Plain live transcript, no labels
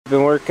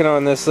Been working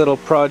on this little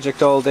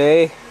project all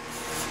day.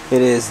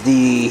 It is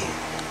the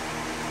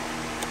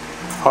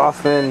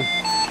Hoffman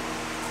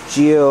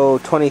Geo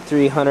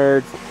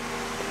 2300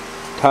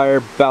 tire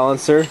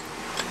balancer.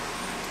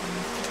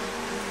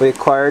 We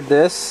acquired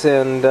this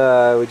and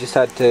we just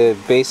had to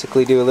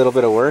basically do a little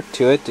bit of work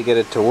to it to get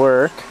it to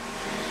work.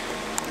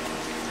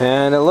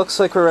 And it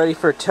looks like we're ready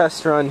for a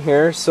test run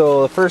here.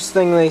 So the first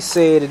thing they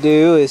say to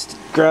do is to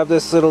grab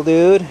this little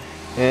dude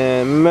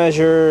and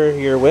measure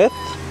your width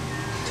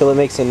till it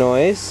makes a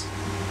noise.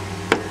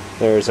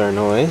 There's our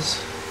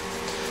noise.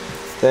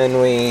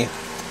 Then we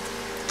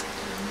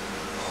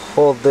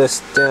hold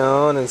this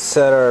down and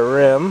set our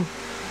rim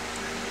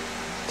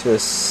to a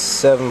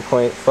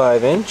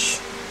 7.5 inch.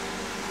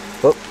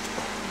 Oh,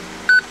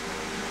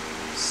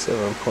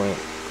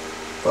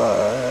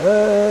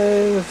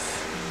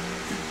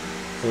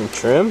 7.5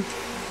 inch rim.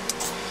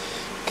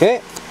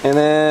 Okay, and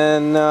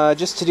then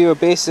just to do a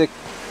basic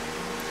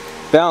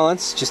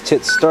balance, just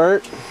hit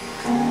start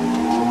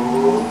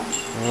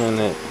and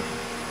it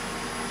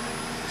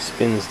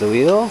spins the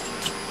wheel.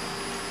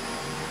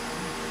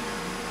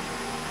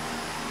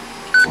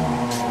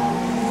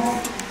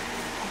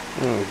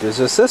 There's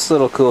just this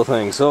little cool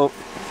thing. So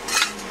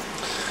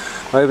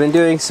I've been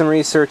doing some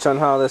research on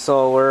how this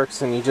all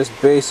works, and you just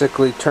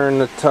basically turn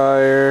the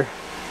tire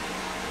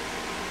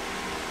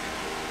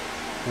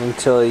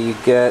until you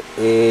get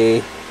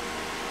it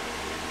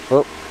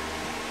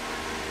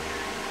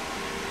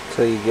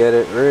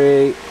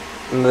right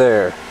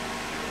there.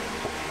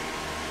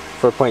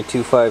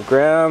 4.25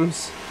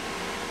 grams.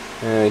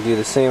 And I do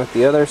the same with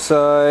the other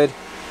side.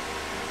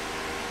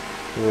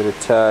 You would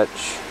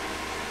attach.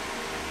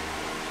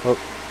 You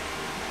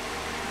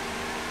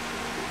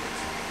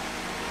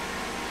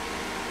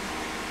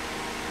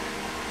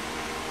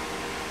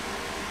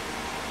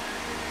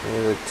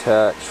would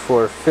attach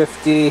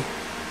 450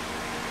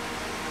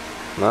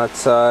 on that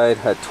side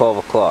at 12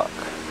 o'clock.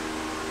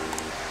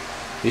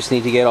 You just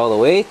need to get all the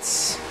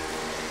weights,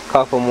 a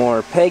couple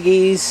more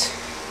peggies,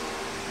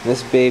 and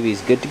this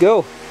baby's good to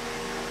go.